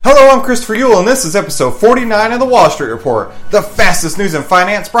Christopher Ewell, and this is episode 49 of the Wall Street Report, the fastest news in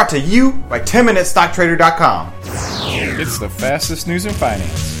finance, brought to you by 10MinuteStockTrader.com. It's the fastest news in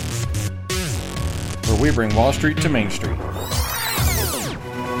finance, where we bring Wall Street to Main Street.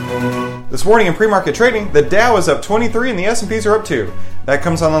 This morning in pre-market trading, the Dow is up 23 and the S&Ps are up 2. That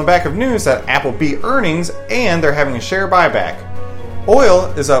comes on the back of news that Apple beat earnings and they're having a share buyback. Oil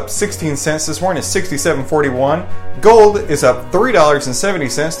is up 16 cents this morning at $67.41. Gold is up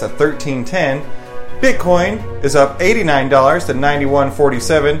 $3.70 to $13.10. Bitcoin is up $89 to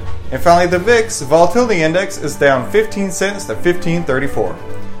 $91.47. And finally, the VIX Volatility Index is down 15 cents to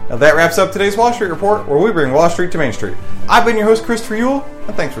 $15.34. Now that wraps up today's Wall Street Report, where we bring Wall Street to Main Street. I've been your host, Christopher Ewell,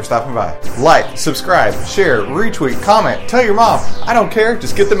 and thanks for stopping by. Like, subscribe, share, retweet, comment, tell your mom. I don't care,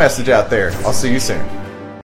 just get the message out there. I'll see you soon.